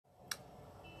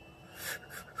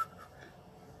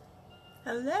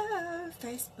Hello,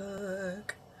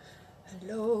 Facebook.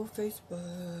 Hello,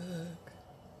 Facebook.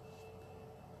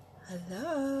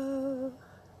 Hello.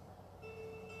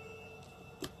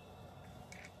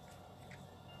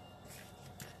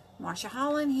 Marsha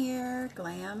Holland here,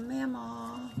 Glam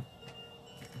Mama.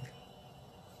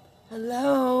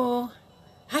 Hello.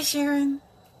 Hi, Sharon.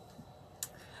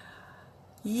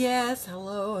 Yes,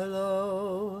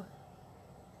 hello.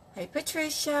 Hey,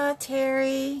 Patricia,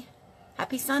 Terry.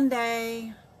 Happy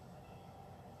Sunday.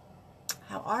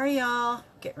 How are y'all?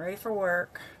 Getting ready for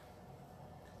work.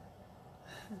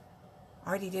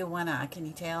 Already did one eye, can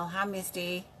you tell? Hi,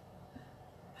 Misty.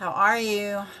 How are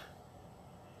you?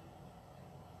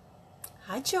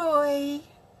 Hi, Joy.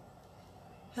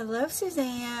 Hello,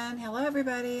 Suzanne. Hello,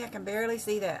 everybody. I can barely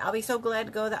see that. I'll be so glad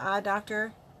to go to the eye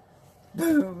doctor.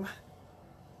 Boom.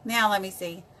 Now, let me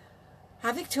see.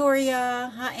 Hi,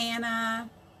 Victoria. Hi, Anna.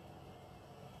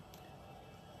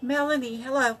 Melanie,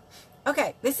 hello.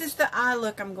 Okay, this is the eye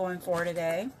look I'm going for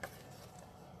today.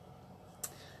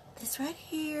 This right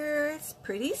here, it's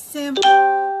pretty simple.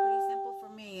 Pretty simple for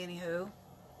me, anywho.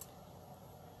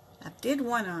 I did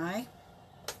one eye.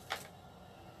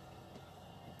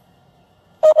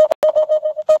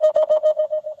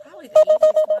 Probably the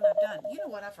easiest one I've done. You know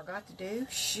what I forgot to do?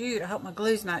 Shoot, I hope my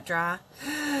glue's not dry.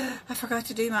 I forgot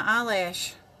to do my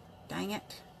eyelash. Dang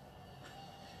it.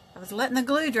 I was letting the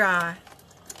glue dry.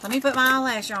 Let me put my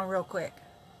eyelash on real quick.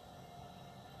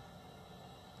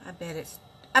 I bet it's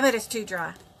too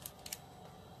dry.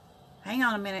 Hang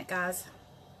on a minute, guys.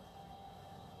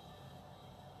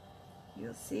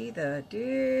 You'll see the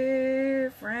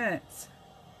difference.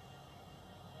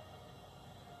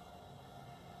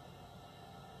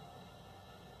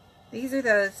 These are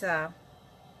those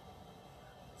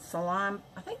Salon,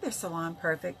 I think they're Salon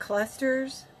Perfect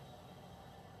clusters.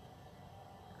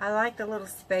 I like the little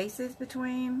spaces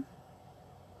between.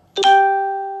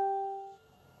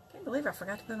 Can't believe I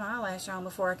forgot to put my eyelash on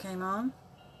before I came on.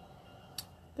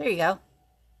 There you go.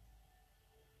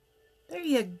 There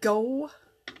you go.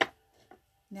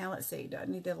 Now let's see. Do I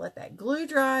need to let that glue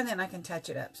dry and then I can touch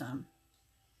it up some?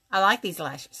 I like these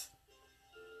lashes.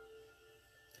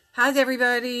 How's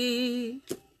everybody?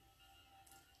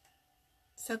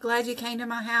 So glad you came to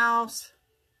my house.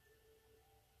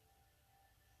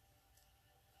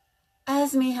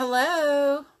 Asmi,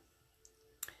 hello.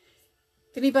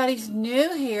 If anybody's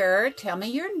new here, tell me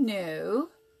you're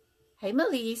new. Hey,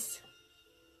 Melise.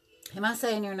 Am I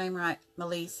saying your name right,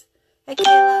 Melise? Hey,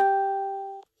 Kayla.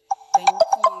 Thank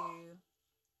you.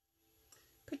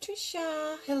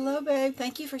 Patricia, hello, babe.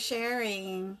 Thank you for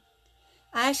sharing.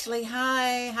 Ashley,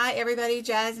 hi. Hi, everybody.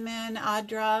 Jasmine,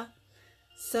 Audra.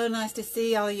 So nice to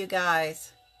see all you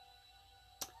guys.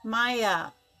 Maya,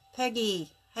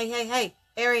 Peggy. Hey.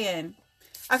 Arian.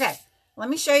 Okay, let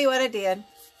me show you what I did.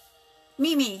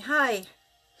 Mimi, hi.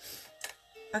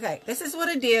 Okay, this is what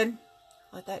I did.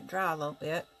 Let that dry a little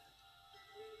bit.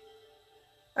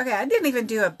 Okay, I didn't even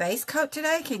do a base coat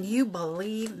today. Can you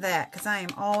believe that? Because I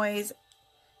am always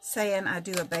saying I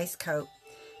do a base coat.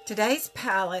 Today's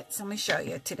palettes, let me show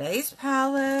you. Today's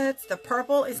palettes, the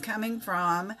purple is coming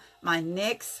from my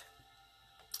NYX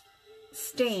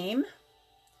Steam.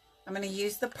 I'm going to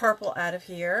use the purple out of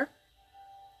here.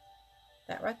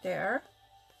 That right there.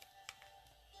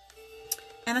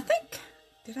 And I think,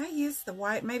 did I use the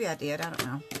white? Maybe I did. I don't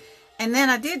know. And then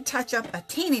I did touch up a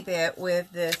teeny bit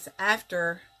with this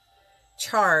After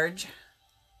Charge.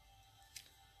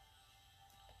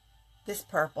 This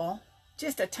purple.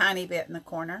 Just a tiny bit in the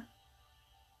corner.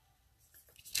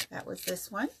 That was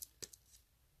this one.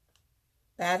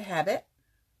 Bad Habit.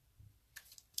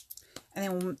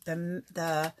 And then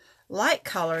the light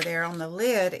color there on the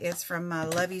lid is from my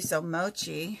Love You So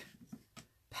Mochi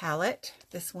palette.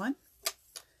 This one.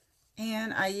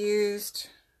 And I used,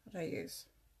 what did I use?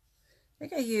 I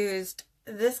think I used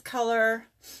this color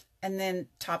and then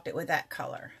topped it with that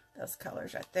color. Those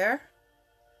colors right there.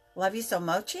 Love You So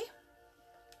Mochi.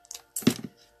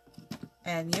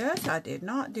 And yes, I did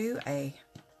not do a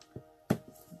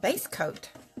base coat.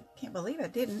 Can't believe I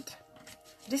didn't.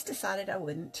 Just decided I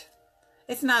wouldn't.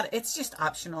 It's just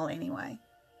optional anyway.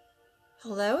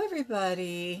 Hello,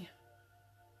 everybody.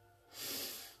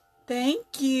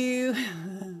 Thank you.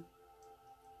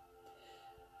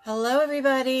 Hello,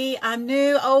 everybody. I'm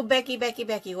new. Oh, Becky.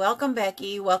 Welcome,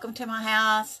 Becky. Welcome to my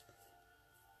house.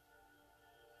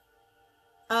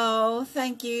 Oh,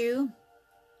 thank you.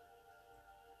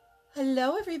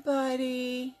 Hello,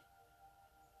 everybody.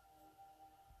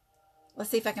 Let's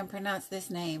see if I can pronounce this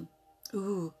name.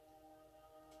 Ooh.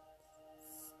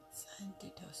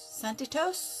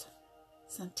 Santitos,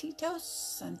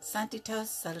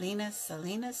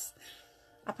 Salinas.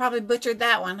 I probably butchered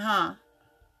that one, huh?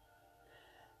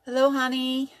 Hello,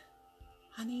 honey.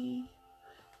 Honey.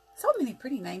 So many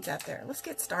pretty names out there. Let's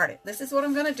get started. This is what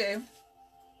I'm going to do.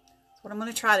 It's what I'm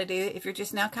going to try to do if you're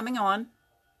just now coming on.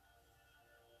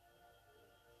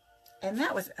 And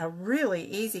that was a really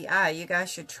easy eye. You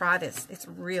guys should try this. It's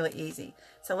really easy.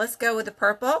 So let's go with the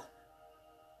purple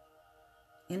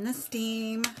in the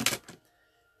steam.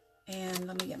 And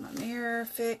let me get my mirror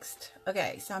fixed.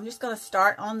 Okay, so I'm just going to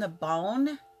start on the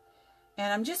bone.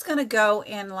 And I'm just going to go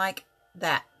in like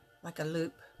that, like a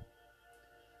loop.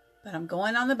 But I'm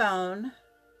going on the bone.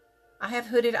 I have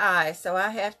hooded eyes, so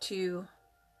I have to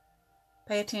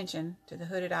pay attention to the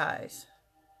hooded eyes.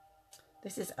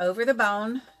 This is over the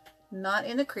bone, not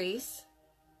in the crease.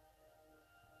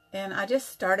 And I just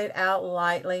start it out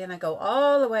lightly, and I go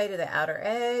all the way to the outer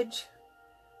edge.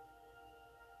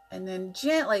 And then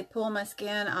gently pull my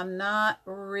skin. I'm not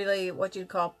really what you'd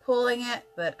call pulling it,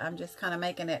 but I'm just kind of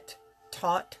making it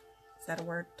taut. Is that a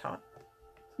word? Taut.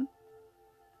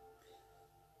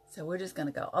 So we're just going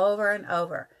to go over and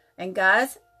over. And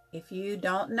guys, if you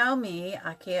don't know me,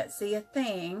 I can't see a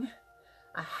thing.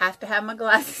 I have to have my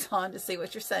glasses on to see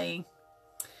what you're saying.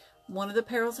 One of the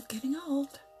perils of getting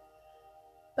old.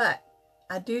 But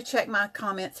I do check my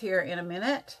comments here in a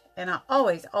minute. And I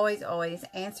always, always, always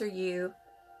answer you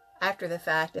after the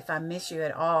fact. If I miss you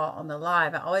at all on the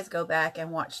live, I always go back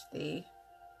and watch the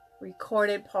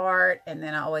recorded part. And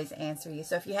then I always answer you.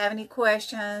 So if you have any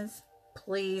questions,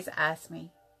 please ask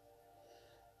me.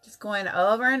 Just going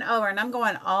over and over, and I'm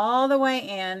going all the way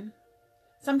in.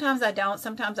 Sometimes I don't.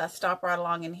 Sometimes I stop right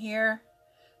along in here.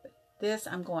 But this,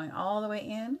 I'm going all the way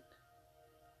in.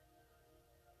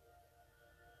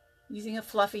 Using a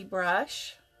fluffy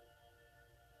brush.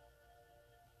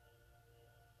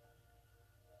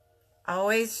 I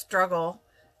always struggle.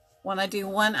 When I do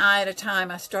one eye at a time,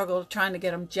 I struggle trying to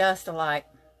get them just alike.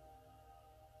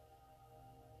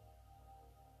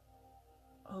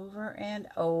 Over and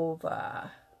over.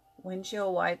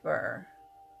 Windshield wiper.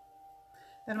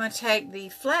 Then I'm going to take the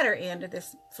flatter end of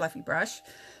this fluffy brush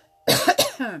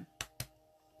and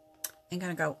going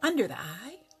to go under the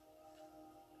eye.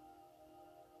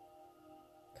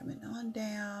 Coming on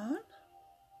down.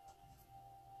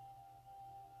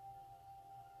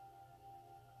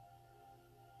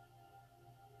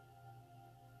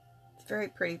 It's very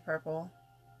pretty purple.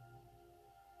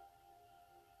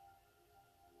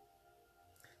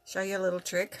 Show you a little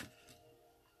trick.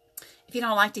 If you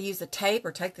don't like to use the tape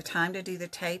or take the time to do the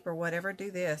tape or whatever,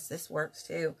 do this. This works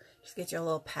too. Just get you a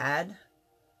little pad.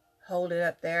 Hold it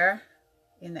up there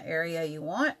in the area you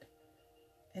want.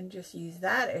 And just use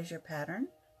that as your pattern.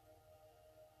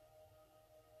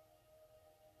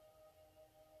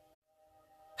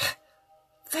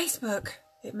 Facebook.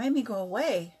 It made me go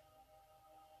away.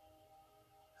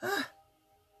 Ah.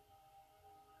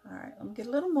 All right, let me get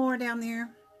a little more down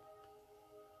there.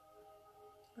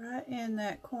 Right in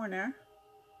that corner.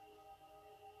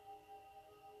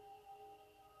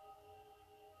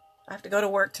 I have to go to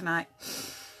work tonight.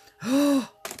 I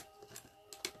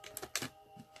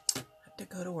have to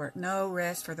go to work. No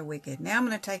rest for the wicked. Now I'm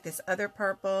going to take this other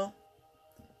purple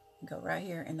and go right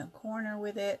here in the corner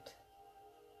with it.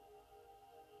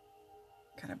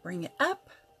 Kind of bring it up.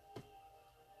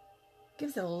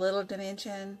 Gives it a little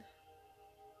dimension.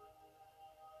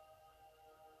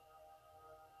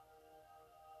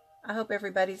 I hope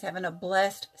everybody's having a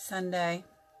blessed Sunday.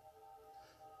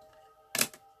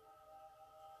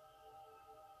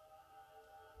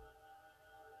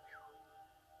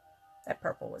 That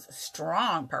purple was a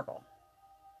strong purple.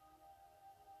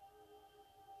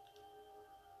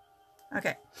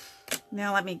 Okay,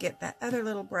 now let me get that other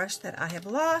little brush that I have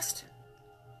lost.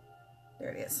 There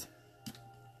it is.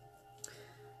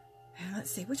 And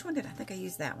let's see, which one did I think I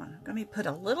used that one? Let me put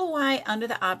a little white under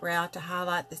the eyebrow to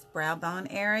highlight this brow bone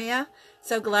area.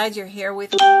 So glad you're here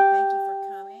with me. Thank you for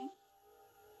coming.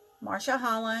 Marsha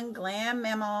Holland, Glam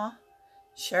Memo.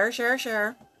 Sure, sure,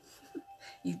 sure.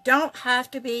 You don't have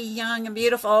to be young and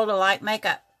beautiful to like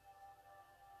makeup.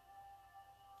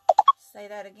 Say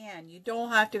that again. You don't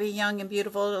have to be young and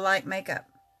beautiful to like makeup.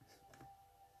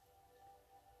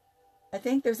 I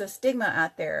think there's a stigma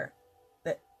out there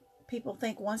that people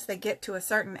think once they get to a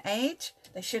certain age,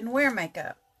 they shouldn't wear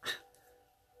makeup.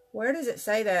 Where does it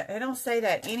say that? It don't say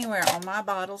that anywhere on my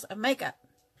bottles of makeup.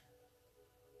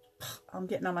 I'm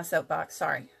getting on my soapbox.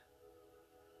 Sorry.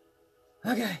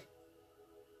 Okay.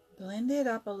 Blend it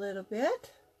up a little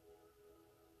bit.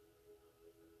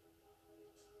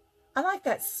 I like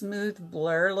that smooth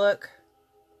blur look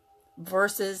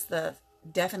versus the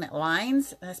definite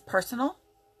lines. That's personal.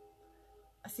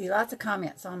 I see lots of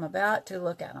comments, so I'm about to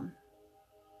look at them.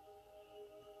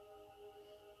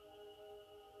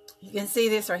 You can see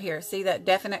this right here. See that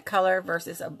definite color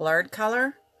versus a blurred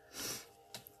color?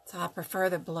 So I prefer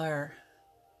the blur.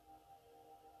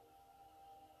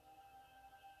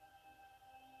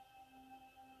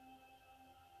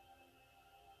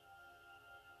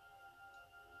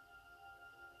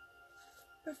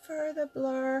 Prefer the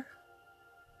blur.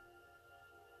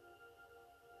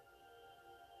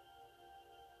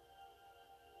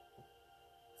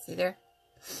 See there?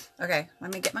 Okay,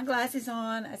 let me get my glasses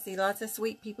on. I see lots of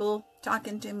sweet people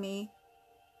talking to me.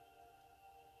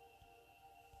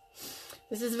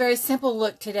 This is a very simple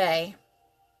look today.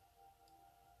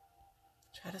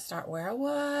 Try to start where I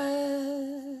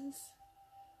was.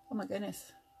 Oh my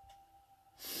goodness.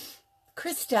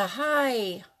 Krista,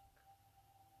 hi.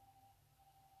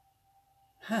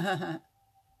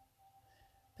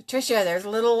 Patricia, there's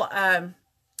little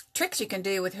tricks you can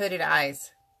do with hooded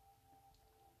eyes.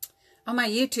 On my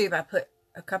YouTube, I put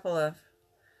a couple of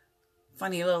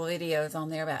funny little videos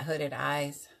on there about hooded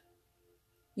eyes.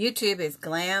 YouTube is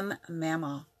Glam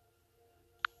Mama.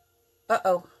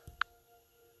 Uh-oh.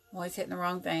 I'm always hitting the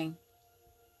wrong thing.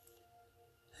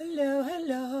 Hello,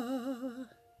 hello.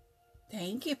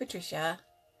 Thank you, Patricia.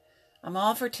 I'm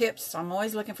all for tips. I'm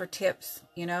always looking for tips,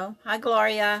 you know. Hi,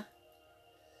 Gloria.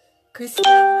 Krista,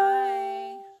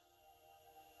 hi.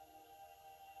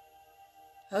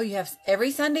 Oh, you have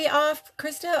every Sunday off,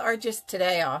 Krista, or just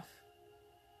today off?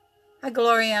 Hi,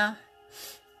 Gloria.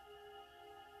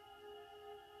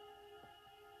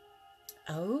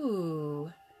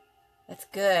 Oh, that's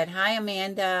good. Hi,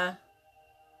 Amanda.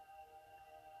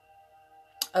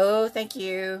 Oh, thank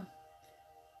you.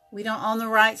 We don't own the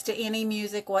rights to any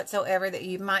music whatsoever that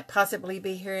you might possibly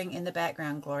be hearing in the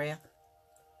background, Gloria.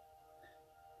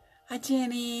 Hi,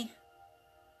 Jenny.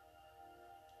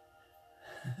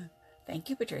 Thank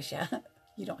you, Patricia.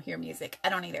 You don't hear music. I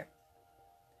don't either.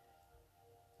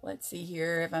 Let's see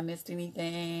here if I missed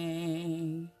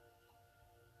anything.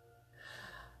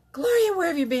 Gloria, where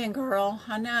have you been, girl?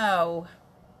 I know.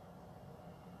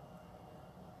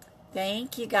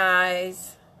 Thank you,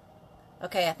 guys.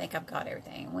 Okay, I think I've got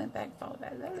everything. Went back, followed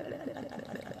back.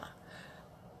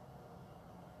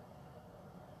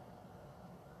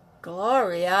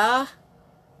 Gloria.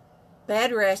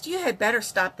 Bed rest. You had better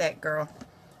stop that, girl.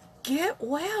 Get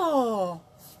well.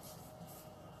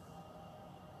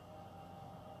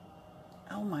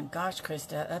 Oh my gosh,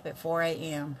 Krista. Up at 4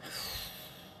 a.m.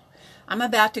 I'm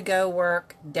about to go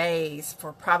work days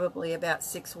for probably about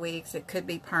 6 weeks. It could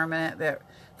be permanent, but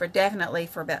definitely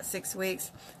for about 6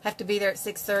 weeks. Have to be there at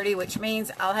 6:30, which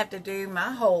means I'll have to do,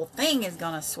 my whole thing is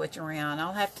going to switch around.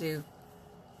 I'll have to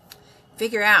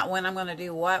figure out when I'm going to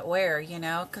do what, where, you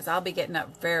know, because I'll be getting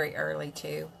up very early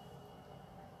too.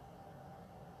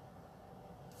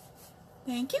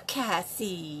 Thank you,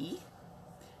 Cassie.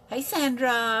 Hey,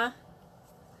 Sandra.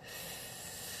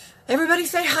 Everybody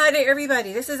say hi to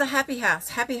everybody. This is a happy house.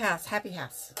 Happy house. Happy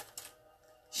house.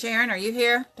 Sharon, are you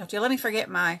here? Don't you let me forget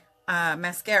my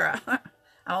mascara. I'm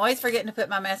always forgetting to put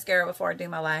my mascara before I do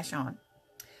my lash on.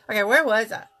 Okay, where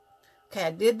was I? Okay,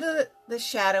 I did the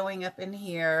shadowing up in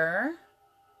here.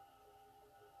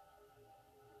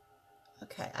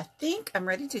 Okay, I think I'm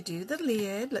ready to do the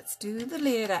lid. Let's do the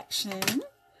lid action.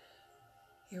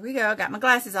 Here we go. Got my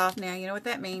glasses off now. You know what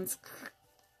that means.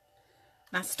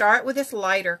 And I start with this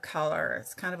lighter color.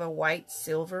 It's kind of a white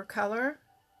silver color.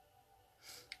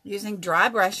 Using dry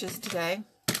brushes today.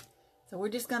 So we're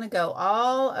just going to go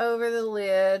all over the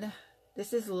lid.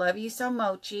 This is Love You So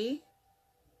Mochi.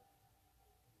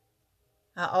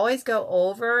 I always go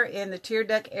over in the tear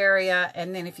duct area.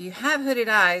 And then if you have hooded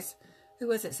eyes, who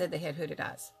was it said they had hooded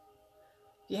eyes?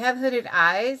 If you have hooded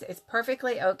eyes, it's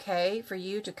perfectly okay for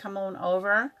you to come on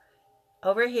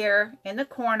over here in the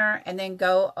corner and then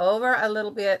go over a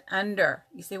little bit under.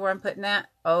 You see where I'm putting that?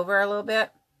 Over a little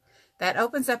bit. That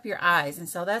opens up your eyes. And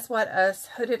so that's what us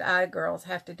hooded eye girls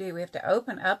have to do. We have to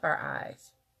open up our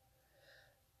eyes.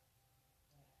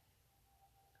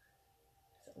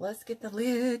 So let's get the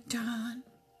lid done.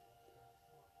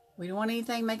 We don't want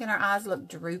anything making our eyes look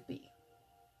droopy.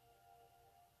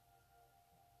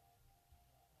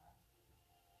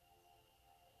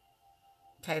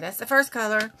 Okay, that's the first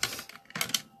color.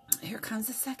 Here comes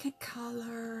the second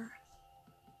color.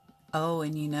 Oh,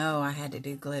 and you know I had to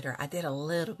do glitter. I did a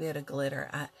little bit of glitter.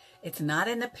 It's not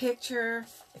in the picture.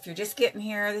 If you're just getting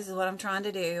here, this is what I'm trying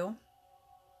to do.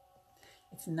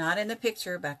 It's not in the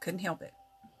picture, but I couldn't help it.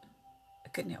 I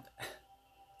couldn't help it.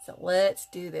 So let's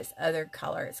do this other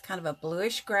color. It's kind of a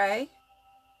bluish gray.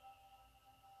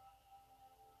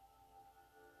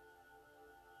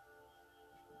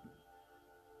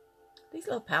 These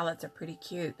little palettes are pretty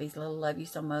cute. These little Love You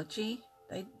So Mochi.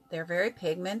 They're very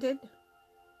pigmented.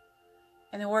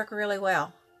 and they work really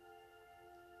well.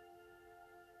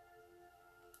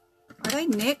 Are they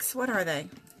NYX? What are they?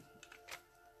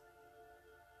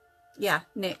 Yeah,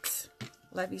 NYX.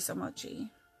 Love you so much.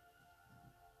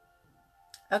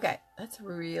 Okay, that's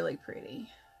really pretty.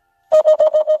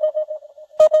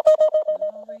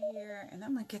 Over here, and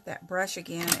I'm going to get that brush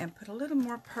again and put a little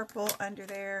more purple under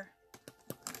there,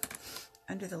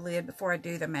 under the lid before I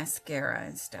do the mascara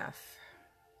and stuff.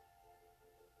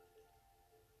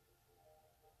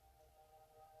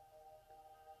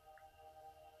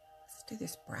 Let's do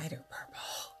this brighter purple.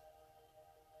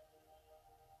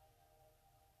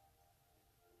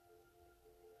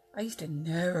 I used to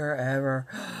never, ever,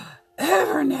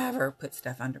 never put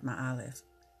stuff under my eyelids.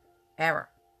 Ever.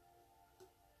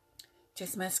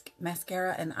 Just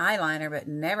mascara and eyeliner, but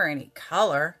never any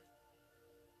color.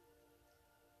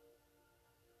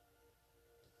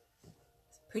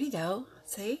 It's pretty though.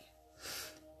 See?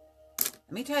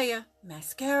 Let me tell you,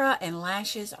 mascara and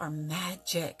lashes are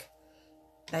magic.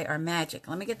 They are magic.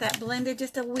 Let me get that blended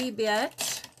just a wee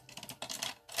bit.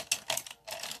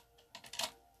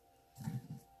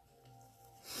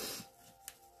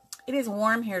 It is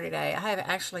warm here today. I have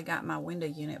actually got my window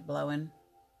unit blowing.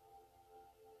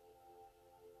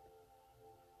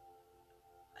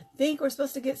 I think we're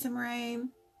supposed to get some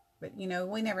rain, but you know,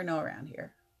 we never know around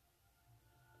here.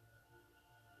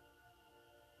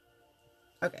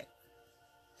 Okay.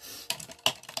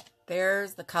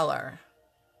 There's the color.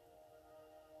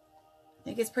 I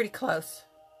think it's pretty close.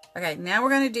 Okay, now we're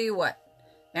going to do what?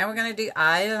 Now we're going to do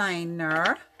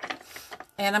eyeliner.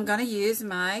 And I'm going to use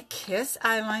my Kiss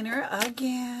eyeliner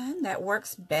again. That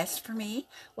works best for me.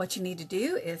 What you need to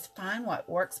do is find what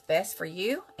works best for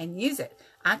you and use it.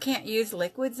 I can't use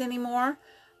liquids anymore.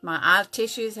 My eye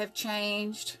tissues have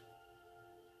changed.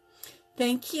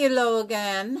 Thank you,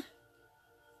 Logan.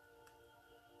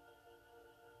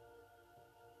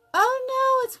 Oh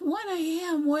no, it's 1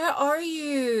 a.m. Where are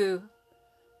you?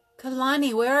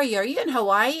 Kalani, where are you? Are you in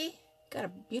Hawaii? Got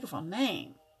a beautiful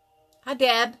name. Hi,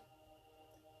 Deb.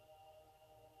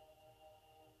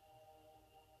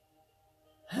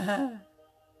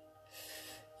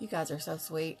 You guys are so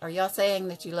sweet. Are y'all saying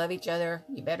that you love each other?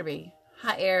 You better be.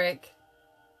 Hi, Eric.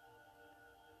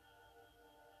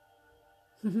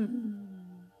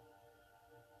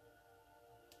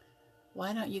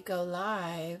 Why don't you go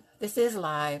live? This is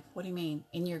live. What do you mean?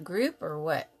 In your group or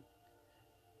what?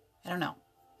 I don't know.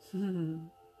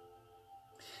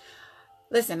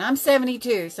 Listen, I'm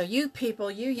 72, so you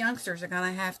people, you youngsters are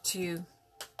going to have to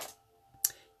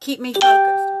keep me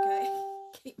focused, okay?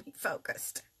 Keep me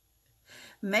focused.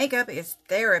 Makeup is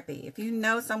therapy. If you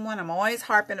know someone, I'm always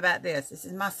harping about this. This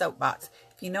is my soapbox.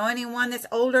 If you know anyone that's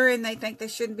older and they think they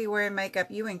shouldn't be wearing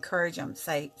makeup, you encourage them.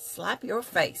 Say, slap your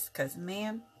face, because,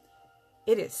 man,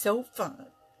 it is so fun.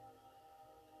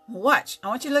 Watch. I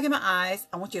want you to look at my eyes.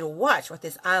 I want you to watch what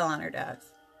this eyeliner does.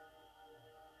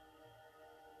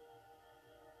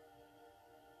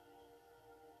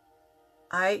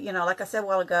 Like I said a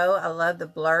while ago, I love the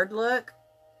blurred look.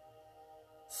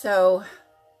 So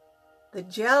the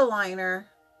gel liner,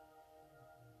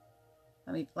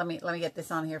 let me get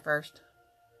this on here first.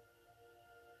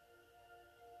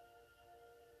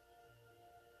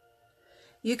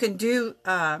 You can do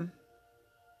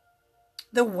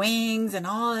the wings and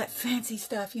all that fancy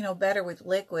stuff, better with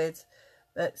liquids.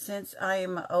 But since I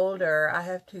am older, I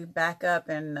have to back up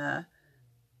and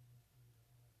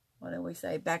what do we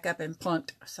say? Back up and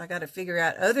punt. So I got to figure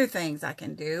out other things I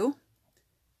can do.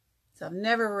 So I've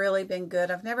never really been good.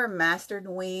 I've never mastered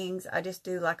wings. I just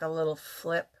do like a little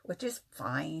flip, which is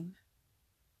fine.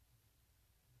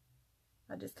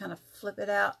 I just kind of flip it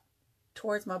out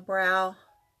towards my brow.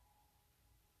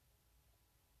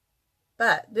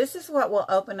 But this is what will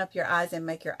open up your eyes and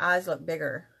make your eyes look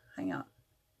bigger. Hang on.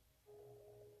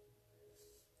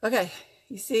 Okay,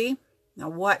 you see? Now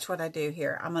watch what I do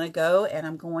here. I'm going to go and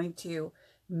I'm going to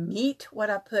meet what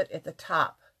I put at the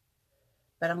top.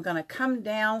 But I'm going to come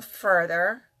down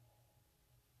further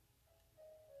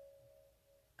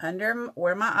under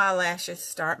where my eyelashes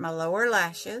start, my lower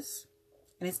lashes.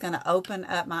 And it's going to open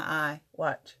up my eye.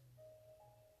 Watch.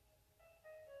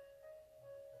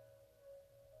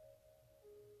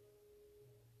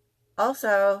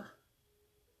 Also,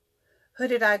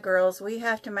 hooded eye girls, we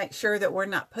have to make sure that we're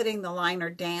not putting the liner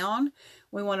down.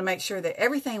 We want to make sure that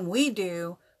everything we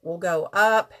do will go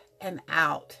up and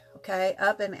out. Okay,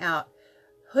 up and out.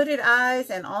 Hooded eyes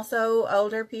and also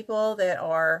older people that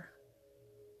are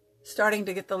starting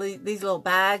to get these little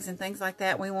bags and things like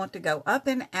that, we want to go up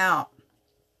and out.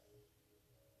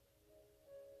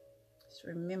 Just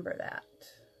remember that.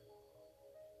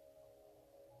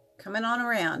 coming on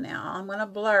around now. I'm going to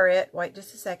blur it. Wait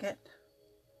just a second.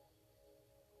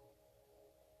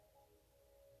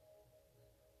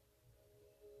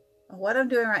 What I'm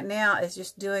doing right now is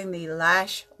just doing the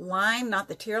lash line, not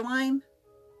the tear line.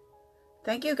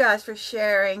 Thank you guys for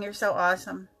sharing. You're so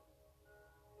awesome.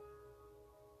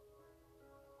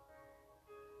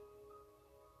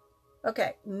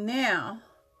 Okay, now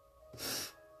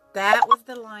that was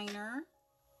the liner.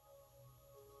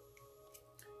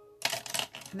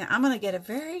 Now I'm going to get a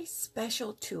very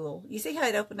special tool. You see how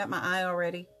it opened up my eye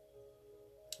already?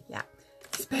 Yeah,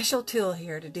 special tool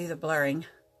here to do the blurring.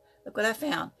 Look what I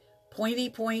found. Pointy,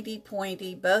 pointy,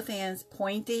 pointy, both ends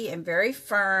pointy and very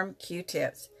firm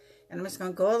Q-tips. And I'm just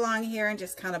going to go along here and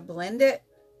just kind of blend it.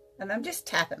 And I'm just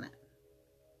tapping it.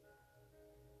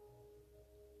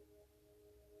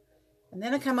 And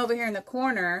then I come over here in the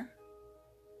corner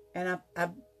and I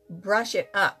brush it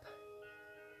up.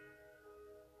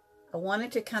 I want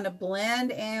it to kind of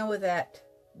blend in with that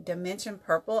dimension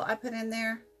purple I put in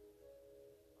there.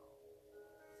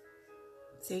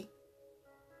 See?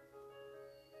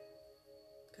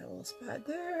 Got a little spot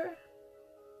there.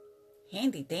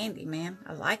 Handy dandy, man.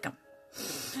 I like them.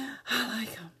 I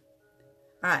like them.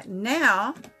 All right,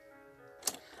 now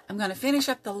I'm going to finish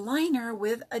up the liner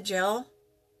with a gel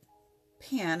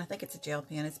pen. I think it's a gel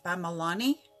pen. It's by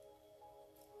Milani.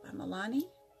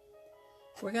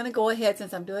 We're going to go ahead,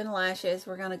 since I'm doing lashes,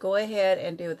 we're going to go ahead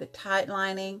and do the tight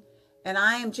lining. And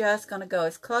I am just going to go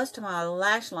as close to my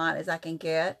lash line as I can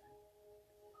get.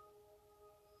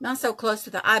 Not so close to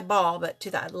the eyeball, but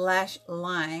to the lash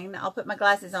line. I'll put my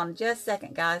glasses on in just a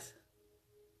second, guys.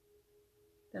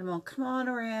 Then I'm going to come on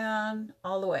around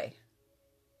all the way.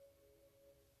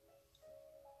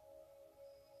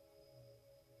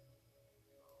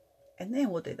 And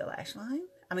then we'll do the lash line.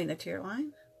 I mean the tear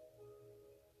line.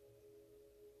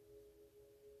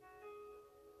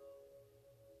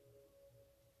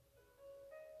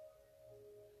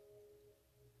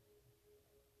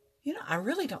 You know, I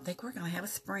really don't think we're going to have a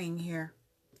spring here.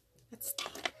 It's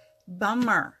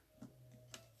bummer.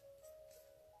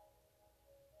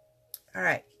 All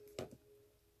right.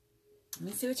 Let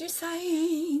me see what you're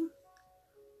saying.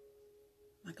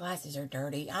 My glasses are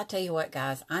dirty. I'll tell you what,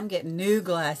 guys. I'm getting new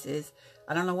glasses.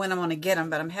 I don't know when I'm going to get them,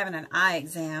 but I'm having an eye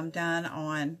exam done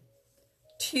on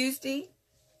Tuesday.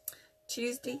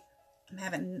 I'm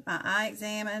having my eye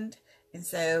examined. And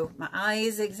so my eye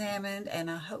is examined, and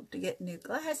I hope to get new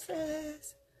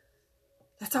glasses.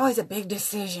 That's always a big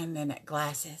decision, isn't it?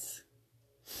 Glasses.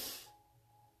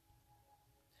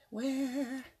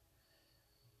 Where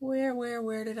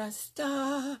did I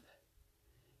stop?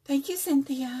 Thank you,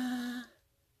 Cynthia.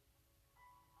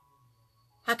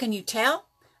 How can you tell?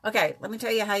 Okay, let me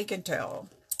tell you how you can tell.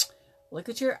 Look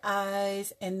at your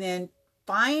eyes, and then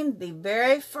find the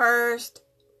very first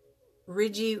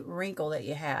ridgy wrinkle that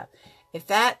you have. If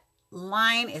that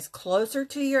line is closer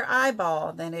to your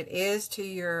eyeball than it is to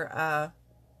your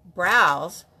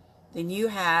brows, then you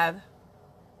have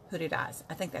hooded eyes.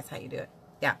 I think that's how you do it.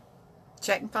 Yeah.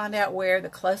 Check and find out where the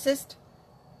closest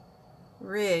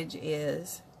ridge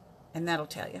is, and that'll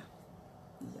tell you.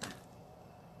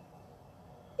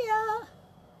 Yeah.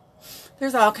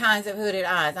 There's all kinds of hooded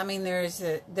eyes. I mean, there is,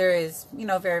 you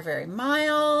know, very, very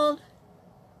mild.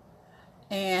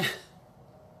 And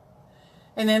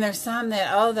then there's some that,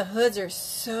 oh, the hoods are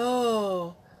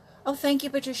so... Oh, thank you,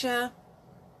 Patricia.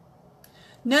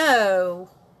 No.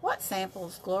 What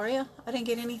samples, Gloria? I didn't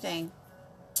get anything.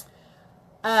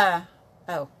 Oh.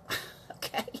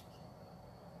 Okay.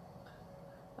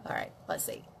 All right, let's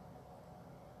see.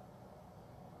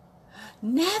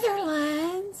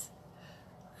 Netherlands.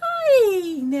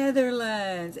 Hi,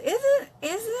 Netherlands.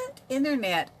 Isn't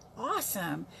internet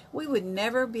awesome? We would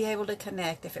never be able to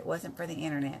connect if it wasn't for the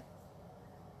internet.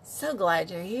 So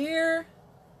glad you're here.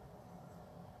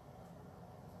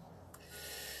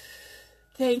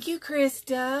 Thank you,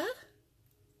 Krista.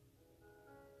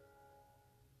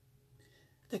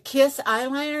 The Kiss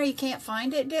eyeliner, you can't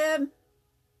find it, Deb?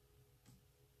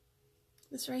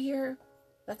 This right here,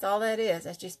 that's all that is.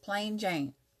 That's just plain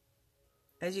Jane.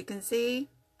 As you can see,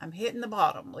 I'm hitting the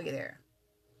bottom. Look at there.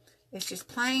 It's just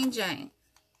plain Jane.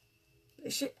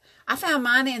 I found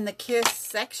mine in the Kiss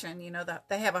section. You know,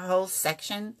 they have a whole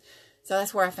section. So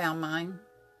that's where I found mine.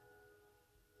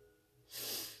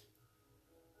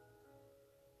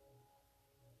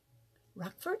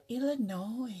 Rockford,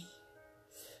 Illinois.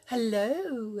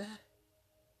 Hello.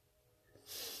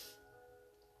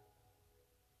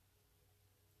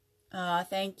 Oh,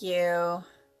 thank you.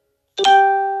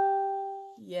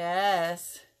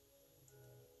 Yes.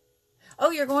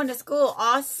 Oh, you're going to school.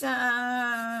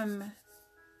 Awesome.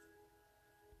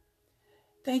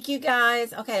 Thank you,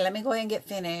 guys. Okay, let me go ahead and get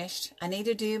finished. I need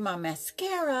to do my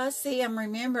mascara. See, I'm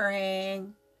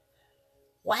remembering.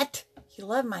 What? You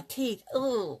love my teeth.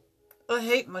 Ooh, I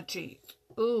hate my teeth.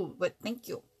 Ooh, but thank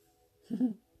you.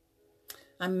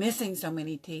 I'm missing so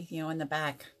many teeth, in the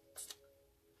back.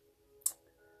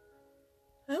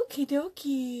 Okie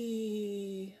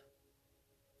dokie.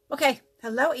 Okay,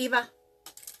 hello, Eva.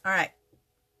 All right.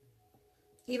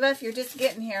 Eva, if you're just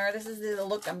getting here, this is the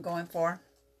look I'm going for.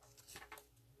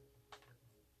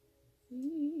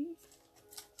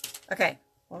 Okay,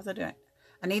 what was I doing?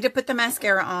 I need to put the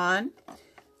mascara on.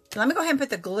 Let me go ahead and put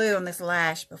the glue on this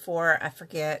lash before I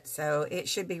forget. So it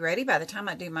should be ready by the time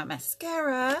I do my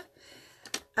mascara.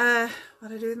 What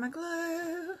do I do with my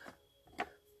glue?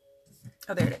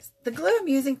 Oh, there it is. The glue I'm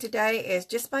using today is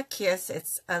just by Kiss.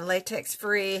 It's a latex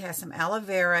free, has some aloe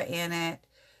vera in it.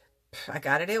 I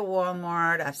got it at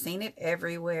Walmart. I've seen it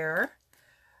everywhere.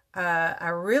 I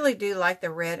really do like the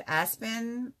red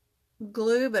aspen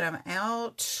glue, but I'm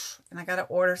out and I got to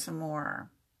order some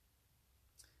more.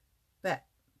 But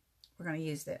we're going to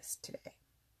use this today.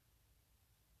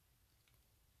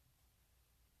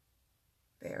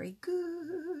 Very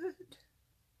good.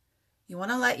 You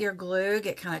want to let your glue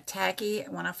get kind of tacky.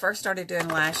 When I first started doing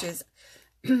lashes,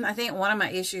 I think one of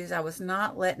my issues, I was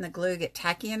not letting the glue get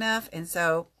tacky enough. And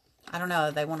so, I don't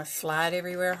know, they want to slide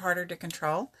everywhere, harder to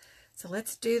control. So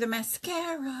let's do the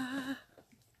mascara.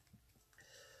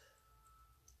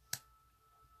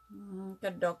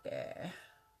 Okay.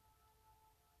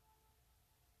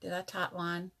 Did I top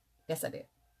line? Yes, I did.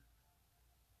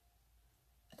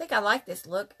 I think I like this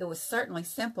look. It was certainly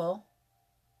simple.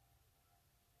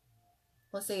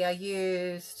 Let's see, I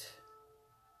used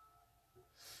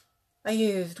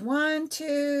 1,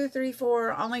 2, 3,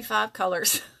 4, only 5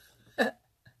 colors.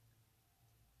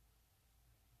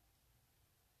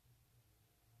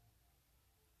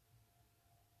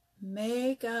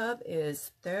 Makeup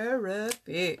is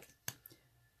therapy.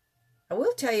 I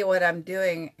will tell you what I'm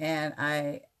doing, and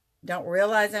I don't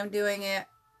realize I'm doing it.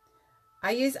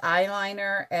 I use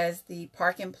eyeliner as the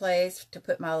parking place to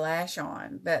put my lash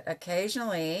on, but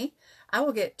occasionally I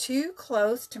will get too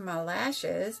close to my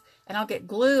lashes and I'll get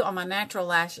glue on my natural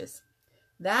lashes.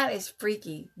 That is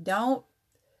freaky. Don't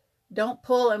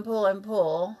pull and pull and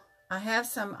pull. I have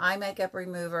some eye makeup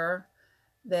remover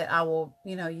that I will,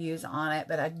 use on it,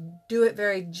 but I do it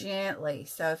very gently.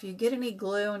 So if you get any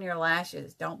glue on your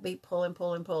lashes, don't be pulling,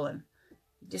 pulling, pulling.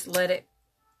 Just let it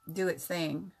do its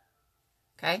thing.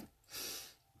 Okay?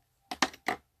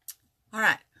 All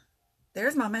right.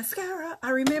 There's my mascara.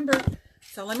 I remember.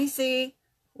 So let me see.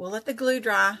 We'll let the glue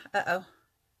dry. Uh-oh.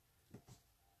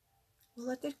 We'll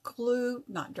let the glue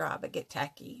not dry, but get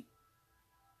tacky.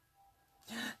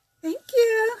 Thank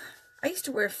you. I used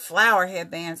to wear flower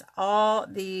headbands all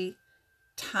the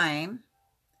time,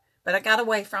 but I got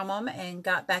away from them and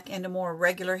got back into more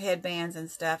regular headbands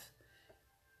and stuff.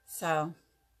 So,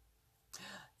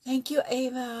 thank you,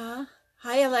 Ava.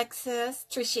 Hi, Alexis,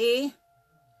 Trishy.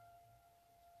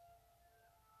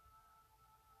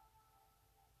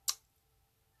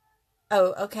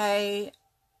 Oh, okay.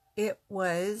 It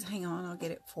was, hang on, I'll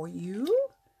get it for you.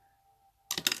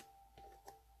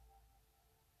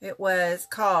 It was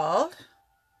called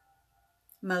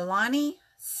Milani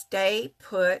Stay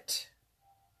Put.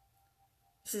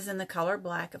 This is in the color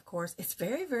black, of course. It's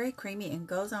very, very creamy and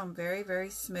goes on very,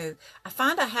 very smooth. I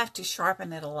find I have to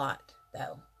sharpen it a lot,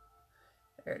 though.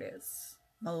 There it is.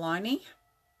 Milani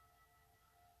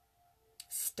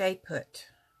Stay Put.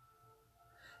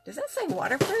 Does that say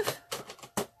waterproof?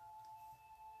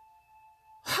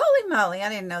 Holy moly, I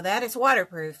didn't know that. It's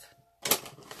waterproof.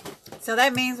 So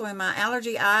that means when my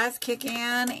allergy eyes kick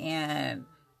in and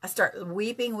I start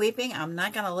weeping, I'm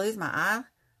not going to lose my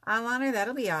eyeliner.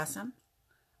 That'll be awesome.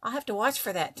 I'll have to watch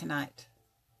for that tonight.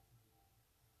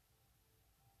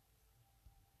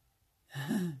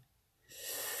 Okay,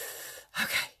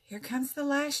 here comes the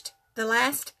last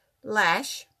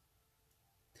lash.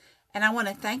 And I want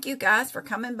to thank you guys for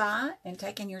coming by and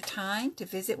taking your time to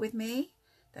visit with me.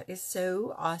 That is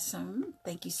so awesome.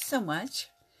 Thank you so much.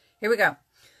 Here we go.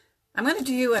 I'm going to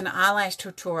do an eyelash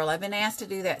tutorial. I've been asked to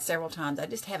do that several times. I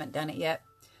just haven't done it yet.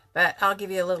 But I'll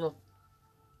give you a little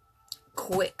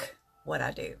quick what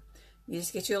I do. You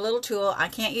just get you a little tool. I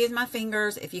can't use my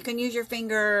fingers. If you can use your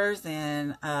fingers,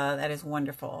 then that is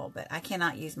wonderful. But I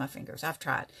cannot use my fingers. I've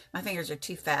tried. My fingers are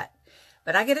too fat.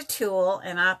 But I get a tool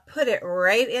and I put it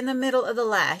right in the middle of the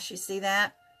lash. You see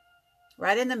that?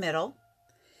 Right in the middle.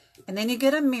 And then you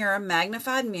get a mirror,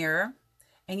 magnified mirror,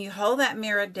 and you hold that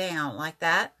mirror down like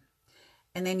that.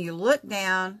 And then you look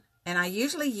down, and I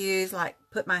usually use,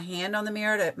 put my hand on the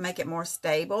mirror to make it more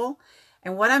stable.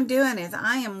 And what I'm doing is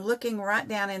I am looking right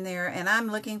down in there and I'm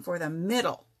looking for the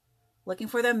middle.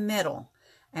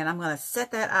 And I'm going to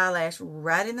set that eyelash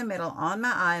right in the middle on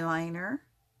my eyeliner.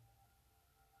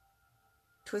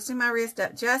 Twisting my wrist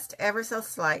up just ever so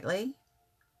slightly.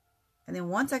 And then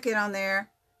once I get on there,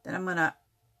 then I'm going to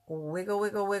wiggle,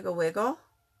 wiggle, wiggle, wiggle.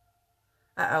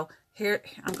 Uh-oh. Here,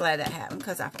 I'm glad that happened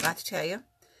because I forgot to tell you.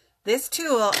 This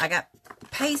tool, I got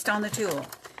paste on the tool.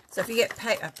 So if you get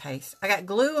paste, I got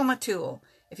glue on my tool.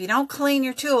 If you don't clean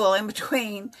your tool in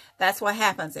between, that's what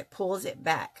happens. It pulls it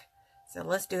back. So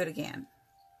let's do it again.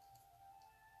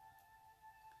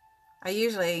 I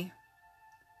usually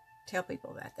tell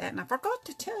people about that, and I forgot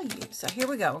to tell you. So here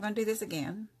we go. We're going to do this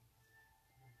again.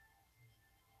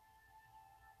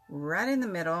 Right in the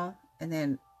middle, and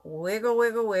then wiggle,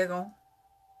 wiggle, wiggle.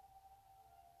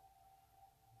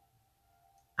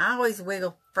 I always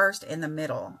wiggle first in the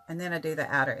middle, and then I do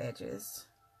the outer edges.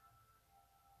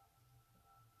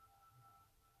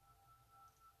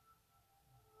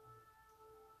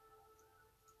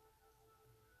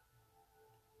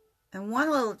 And one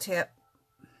little tip,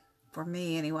 for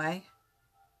me anyway,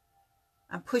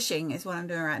 I'm pushing is what I'm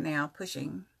doing right now,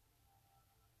 pushing.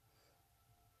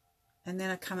 And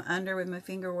then I come under with my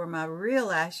finger where my real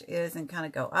lash is and kind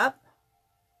of go up.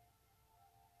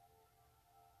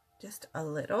 Just a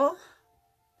little.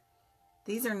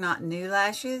 These are not new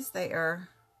lashes. They are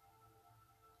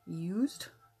used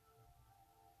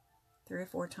 3 or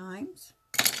 4 times.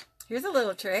 Here's a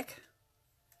little trick.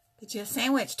 Get you a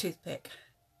sandwich toothpick.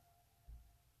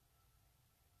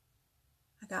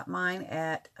 I got mine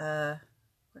at, where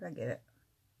did I get it?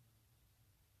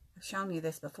 I've shown you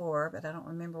this before, but I don't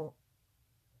remember.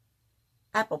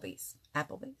 Applebee's.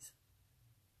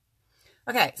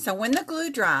 Okay, so when the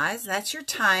glue dries, that's your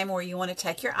time where you want to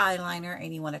take your eyeliner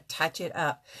and you want to touch it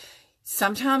up.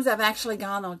 Sometimes I've actually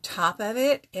gone on top of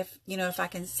it if I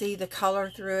can see the color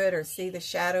through it or see the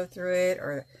shadow through it,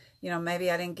 or,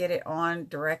 maybe I didn't get it on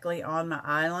directly on my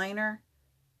eyeliner.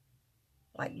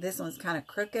 Like this one's kind of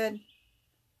crooked.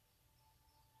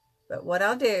 But what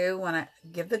I'll do when I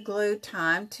give the glue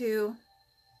time to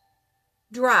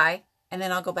dry, and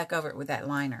then I'll go back over it with that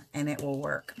liner and it will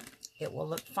work. It will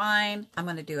look fine. I'm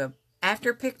going to do a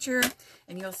after picture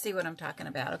and you'll see what I'm talking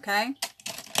about, okay?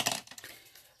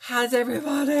 How's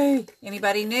everybody?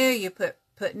 Anybody new? You put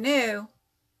new.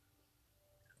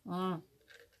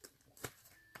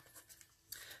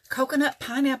 Coconut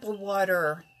pineapple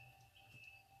water.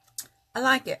 I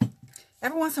like it.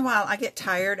 Every once in a while, I get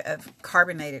tired of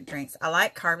carbonated drinks. I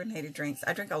like carbonated drinks.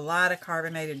 I drink a lot of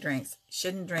carbonated drinks.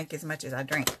 Shouldn't drink as much as I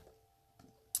drink.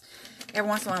 Every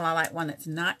once in a while, I like one that's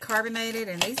not carbonated,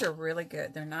 and these are really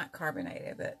good. They're not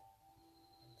carbonated, but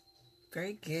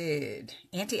very good.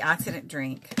 Antioxidant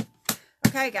drink.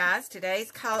 Okay, guys,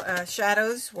 today's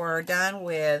shadows were done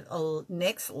with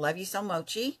NYX Love You So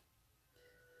Mochi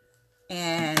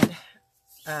and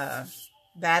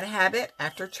Bad Habit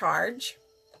After Charge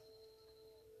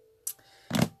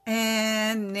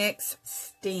and NYX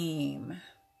Steam.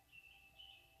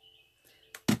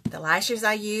 The lashes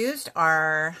I used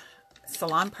are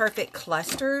Salon Perfect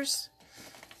Clusters.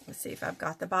 Let's see if I've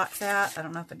got the box out. I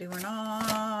don't know if I do or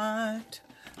not.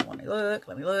 Let me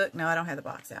look. No, I don't have the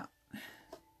box out.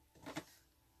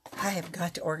 I have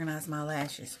got to organize my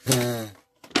lashes.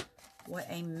 What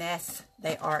a mess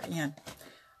they are in.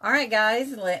 All right,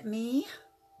 guys,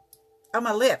 oh,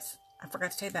 my lips. I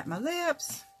forgot to tell you about my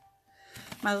lips.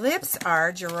 My lips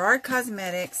are Gerard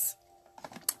Cosmetics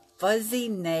Fuzzy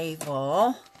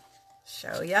Navel.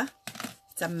 Show ya.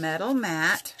 It's a metal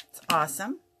matte. It's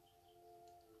awesome.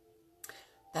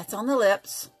 That's on the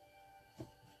lips.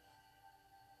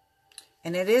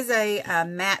 And it is a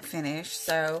matte finish,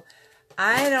 so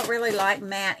I don't really like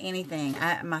matte anything.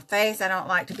 My face, I don't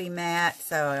like to be matte,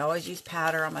 so I always use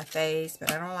powder on my face,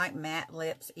 but I don't like matte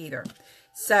lips either.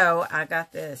 So I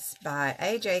got this by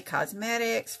AJ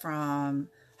Cosmetics from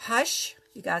Hush.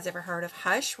 You guys ever heard of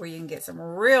Hush, where you can get some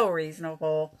real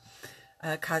reasonable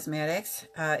cosmetics?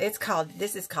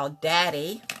 This is called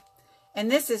Daddy, and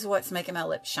this is what's making my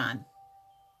lips shine.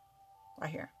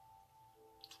 Right here.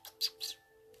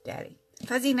 Daddy.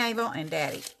 Fuzzy Navel and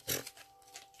Daddy.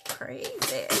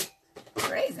 Crazy.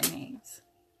 Crazy names.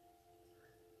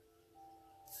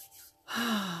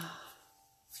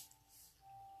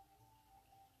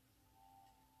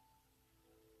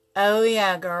 Oh,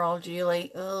 yeah, girl,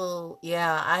 Julie. Oh,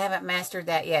 yeah, I haven't mastered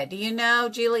that yet. Do you know,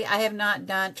 Julie, I have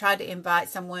not tried to invite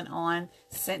someone on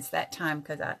since that time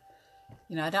because I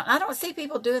don't see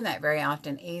people doing that very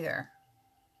often either.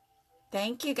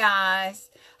 Thank you, guys.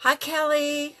 Hi,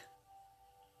 Kelly.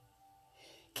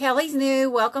 Kelly's new.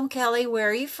 Welcome, Kelly. Where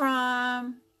are you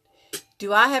from?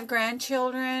 Do I have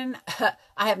grandchildren?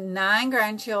 I have 9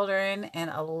 grandchildren and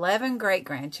 11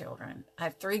 great-grandchildren. I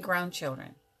have 3 grown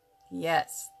children.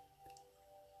 Yes.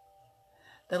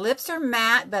 The lips are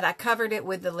matte, but I covered it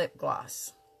with the lip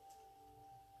gloss.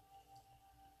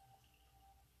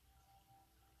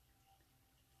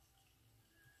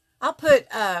 I'll put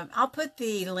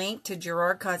the link to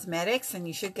Gerard Cosmetics, and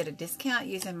you should get a discount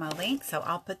using my link. So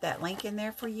I'll put that link in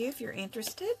there for you if you're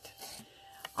interested.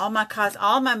 All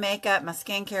my makeup, my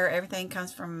skincare, everything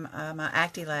comes from my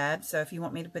Actilab. So if you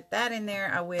want me to put that in there,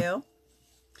 I will.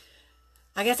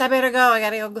 I guess I better go. I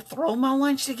got to go throw my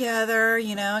lunch together.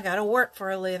 You know, I got to work for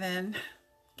a living.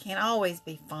 Can't always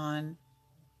be fun.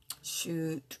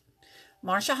 Shoot.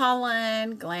 Marsha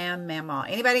Holland, Glam Mama.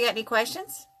 Anybody got any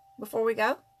questions before we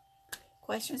go?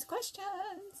 Questions.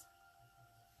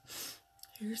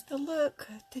 Here's the look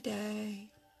today.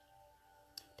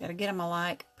 Did I get them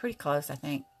alike? Pretty close, I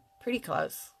think. Pretty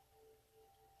close.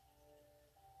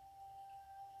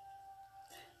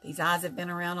 These eyes have been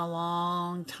around a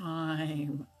long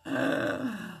time.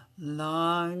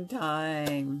 Long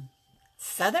time.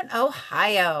 Southern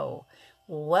Ohio.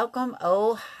 Welcome,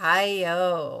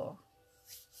 Ohio.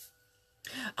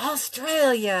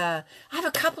 Australia. I have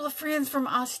a couple of friends from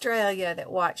Australia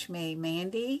that watch me,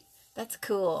 Mandy. That's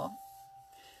cool.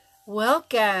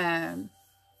 Welcome.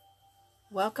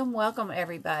 Welcome,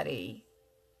 everybody.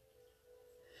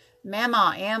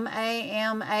 Mama,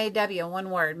 M-A-M-A-W, one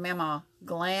word, Mama.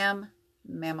 Glam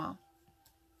Mama.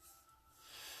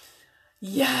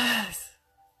 Yes.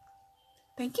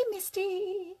 Thank you,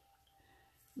 Misty.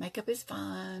 Makeup is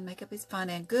fun.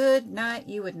 And good night.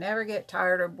 You would never get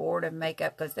tired or bored of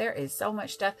makeup because there is so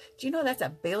much stuff. Do you know that's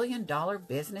 $1 billion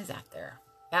business out there?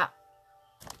 Yeah.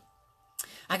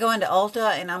 I go into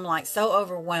Ulta and I'm like so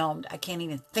overwhelmed. I can't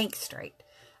even think straight.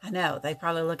 I know. They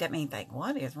probably look at me and think,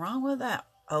 what is wrong with that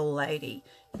old lady?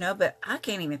 No, but I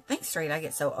can't even think straight. I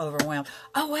get so overwhelmed.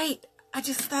 Oh, wait. I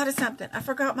just thought of something. I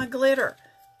forgot my glitter.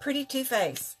 Pretty Too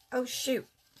Faced. Oh, shoot.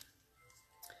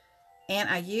 And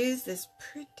I used this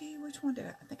pretty, which one did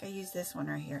I think I used this one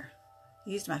right here. I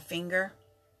used my finger.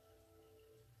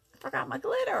 I forgot my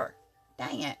glitter.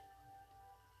 Dang it.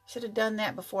 Should have done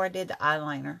that before I did the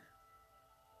eyeliner.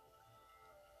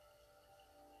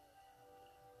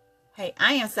 Hey,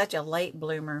 I am such a late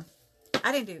bloomer.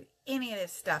 I didn't do any of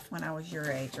this stuff when I was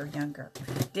your age or younger.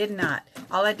 Did not.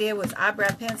 All I did was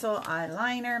eyebrow pencil,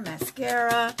 eyeliner,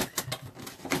 mascara.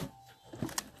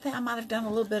 I think I might have done a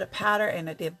little bit of powder, and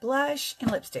I did blush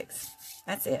and lipsticks.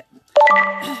 That's it.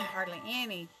 Hardly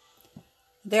any.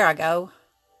 There I go.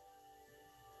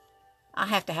 I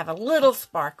have to have a little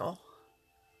sparkle.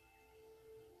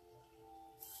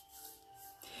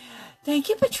 Thank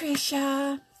you,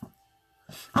 Patricia.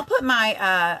 I'll put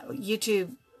my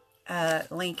YouTube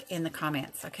link in the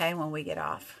comments, okay, when we get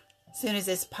off. As soon as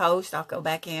this post, I'll go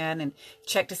back in and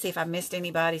check to see if I missed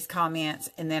anybody's comments,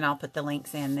 and then I'll put the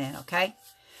links in then, okay?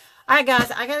 All right, guys,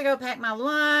 I got to go pack my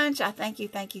lunch. I thank you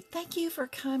for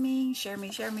coming. Share me.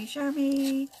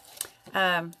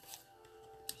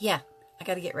 Yeah, I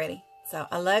got to get ready. So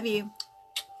I love you.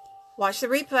 Watch the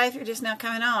replay if you're just now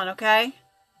coming on, okay?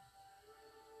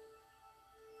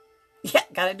 Yeah,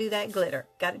 got to do that glitter.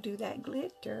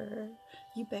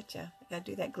 You betcha. Got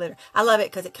to do that glitter. I love it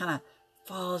because it kind of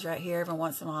falls right here every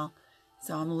once in a while.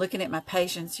 So I'm looking at my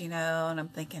patients, you know, and I'm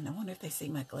thinking, I wonder if they see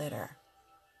my glitter.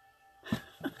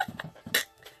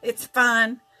 It's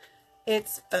fun.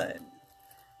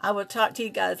 I will talk to you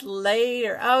guys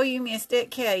later. Oh, you missed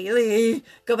it, Kaylee.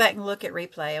 Go back and look at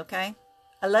replay, okay?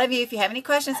 I love you. If you have any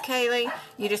questions, Kaylee,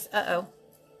 you just,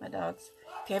 my dogs.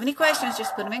 If you have any questions,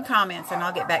 just put them in comments and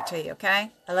I'll get back to you,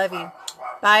 okay? I love you.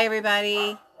 Bye,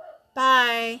 everybody.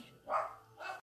 Bye.